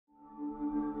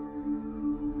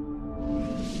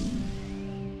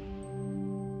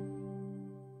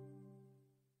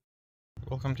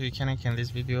Welcome to YOUCANIC. In this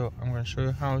video I'm going to show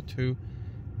you how to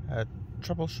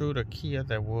troubleshoot a Kia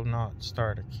that will not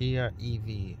start, a Kia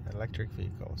EV electric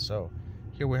vehicle. So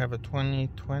here we have a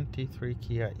 2023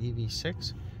 Kia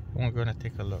EV6 and we're going to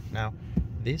take a look. Now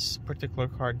this particular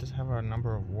car does have a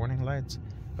number of warning lights,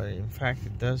 but in fact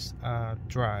it does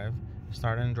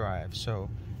start and drive. So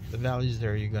the values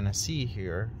there you're going to see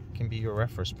here can be your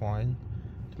reference point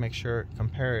to make sure,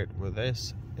 compare it with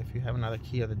this if you have another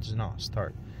Kia that does not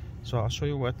start. So I'll show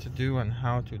you what to do and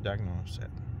how to diagnose it.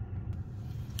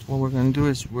 What we're going to do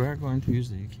is we're going to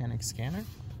use the YOUCANIC scanner.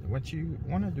 What you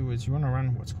want to do is you want to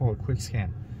run what's called a quick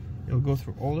scan. It'll go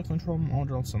through all the control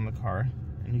modules on the car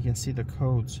and you can see the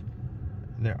codes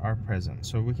that are present.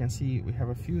 So we can see we have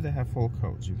a few that have full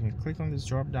codes. You can click on this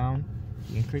drop down,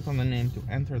 you can click on the name to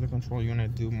enter the control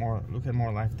unit, look at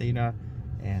more live data,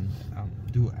 and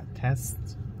do a test,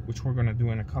 which we're going to do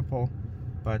in a couple.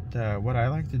 But what I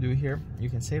like to do here, you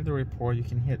can save the report, you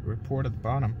can hit report at the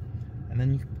bottom, and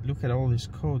then you look at all these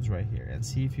codes right here and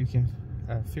see if you can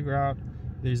figure out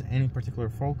if there's any particular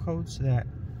fault codes that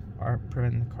are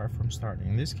preventing the car from starting.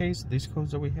 In this case, these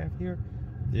codes that we have here,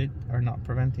 they are not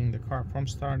preventing the car from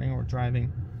starting or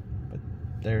driving, but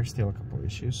there's still a couple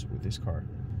issues with this car.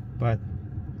 But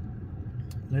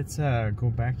let's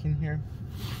go back in here.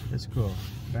 Let's go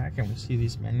back and we see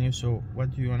this menu. So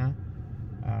what do you wanna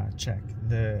check?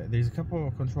 There's a couple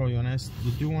of control units.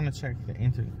 You do want to check the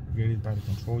integrated by the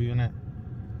control unit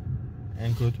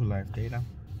and go to live data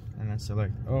and then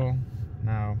select oh.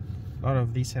 Now a lot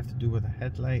of these have to do with the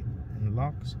headlight and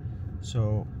locks,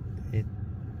 so it's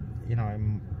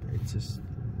just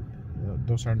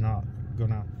those are not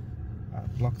gonna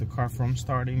block the car from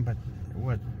starting. But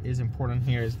what is important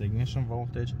here is the ignition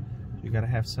voltage. You gotta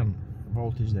have some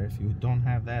voltage there. If you don't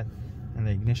have that and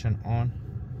the ignition on,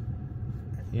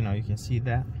 you can see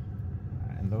that,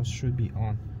 and those should be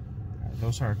on.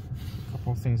 Those are a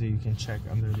couple of things that you can check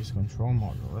under this control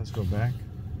module. Let's go back.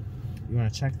 You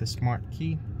want to check the smart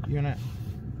key unit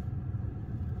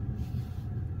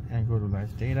and go to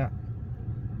live data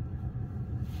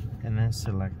and then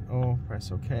select O,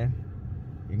 press OK,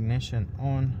 ignition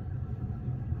on.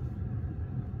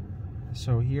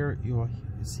 So here you will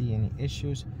see any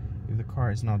issues if the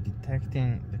car is not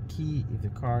detecting the key, if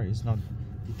the car is not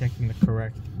detecting the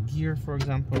correct gear, for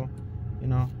example.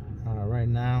 Right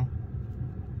now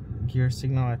gear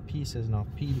signal at P says not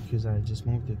P because I just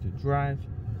moved it to drive.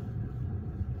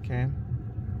 Okay,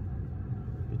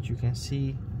 but you can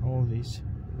see all these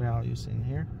values in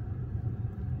here,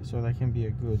 so that can be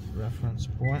a good reference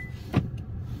point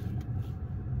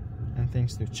and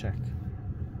things to check.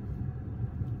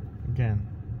 Again,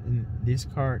 this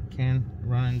car can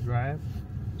run and drive,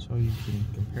 so you can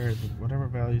compare whatever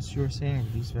values you're seeing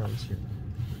with these values here.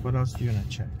 What else do you want to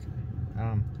check?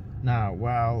 Now,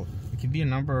 while it could be a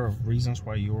number of reasons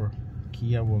why your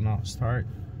Kia will not start,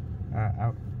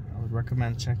 I would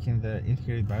recommend checking the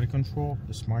integrated battery control,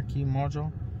 the smart key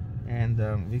module, and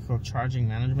the vehicle charging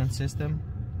management system.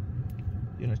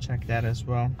 You want to check that as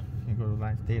well. You can go to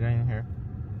live data in here,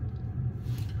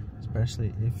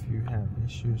 especially if you have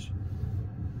issues.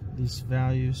 These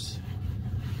values,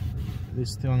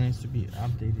 this still needs to be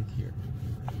updated here.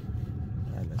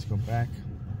 Alright, let's go back.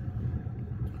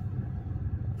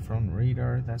 Front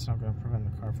radar, that's not going to prevent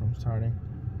the car from starting.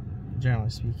 Generally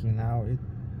speaking, now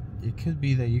it could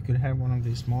be that you could have one of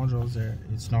these modules that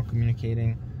it's not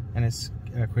communicating and it's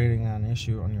creating an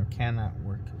issue on your CAN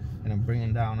network and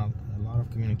bringing down a lot of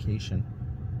communication.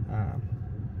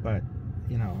 But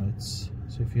it's,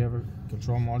 so if you have a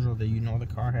control module that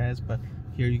the car has, but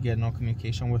here you get no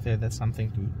communication with it, that's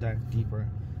something to dive deeper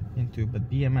into. But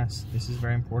BMS, this is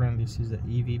very important. This is the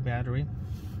EV battery.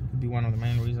 Could be one of the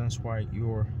main reasons why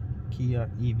your Kia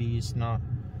EV is not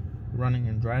running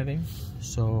and driving.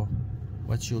 So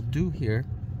what you'll do here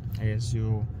is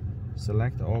you'll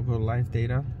select all go live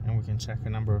data and we can check a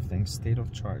number of things. State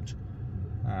of charge,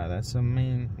 that's the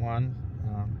main one.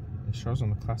 It shows on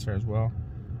the cluster as well.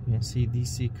 You can see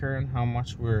DC current, how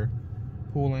much we're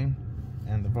pulling,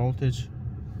 and the voltage,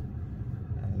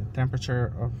 the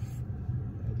temperature of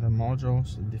the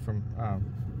modules, the different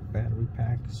battery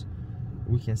packs.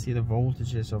 We can see the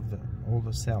voltages of all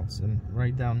the cells, and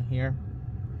right down here,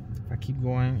 if I keep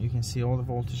going, you can see all the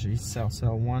voltage. Each cell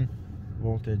 1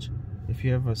 voltage. If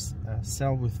you have a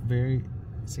cell with very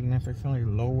significantly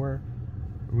lower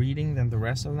reading than the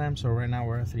rest of them, so right now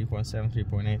we're at 3.7,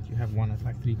 3.8, you have one at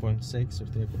like 3.6 or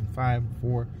 3.5,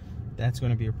 4, that's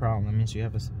going to be a problem. That means you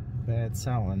have a bad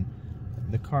cell, and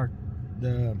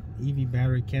the EV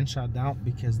battery can shut down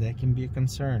because that can be a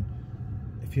concern.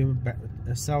 If you have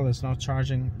a cell that's not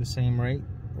charging the same rate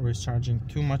or is charging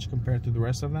too much compared to the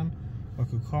rest of them, what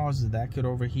could cause that could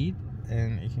overheat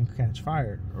and it can catch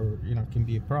fire, or it can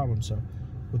be a problem. So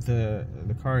with the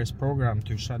car is programmed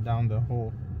to shut down the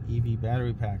whole EV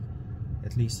battery pack,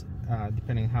 at least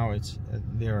depending how it's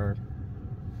they're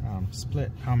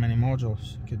split, how many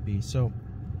modules could be. So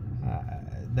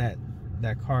that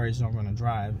car is not going to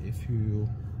drive if you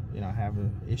have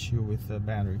an issue with the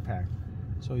battery pack.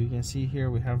 So you can see here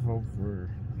we have over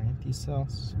 90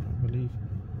 cells, I believe,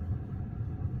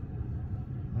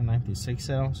 or 96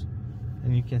 cells,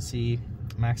 and you can see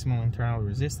maximum internal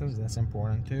resistance. That's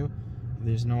important too.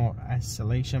 There's no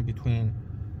isolation between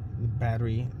the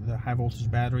battery, the high voltage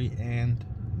battery, and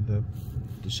the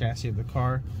chassis of the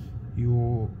car.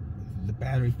 The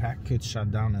battery pack could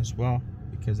shut down as well,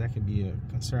 because that could be a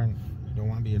concern. You don't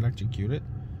want to be electrocuted.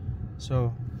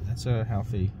 So that's a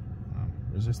healthy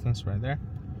resistance right there,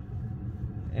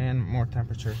 and more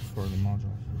temperature for the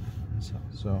module.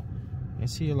 So you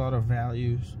see a lot of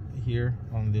values here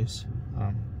on this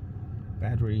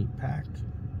battery pack,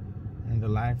 and the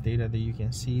live data that you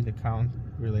can see, the count,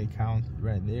 relay count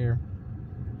right there,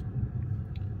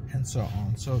 and so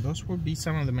on. So those would be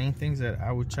some of the main things that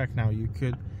I would check. Now you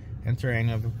could enter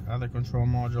any of the other control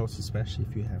modules, especially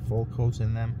if you have volt codes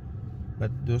in them,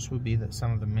 but those would be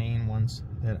some of the main ones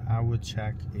that I would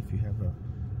check if you have a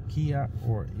Kia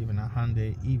or even a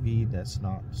Hyundai EV that's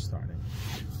not starting.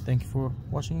 Thank you for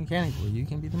watching YOUCANIC, where you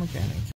can be the mechanic.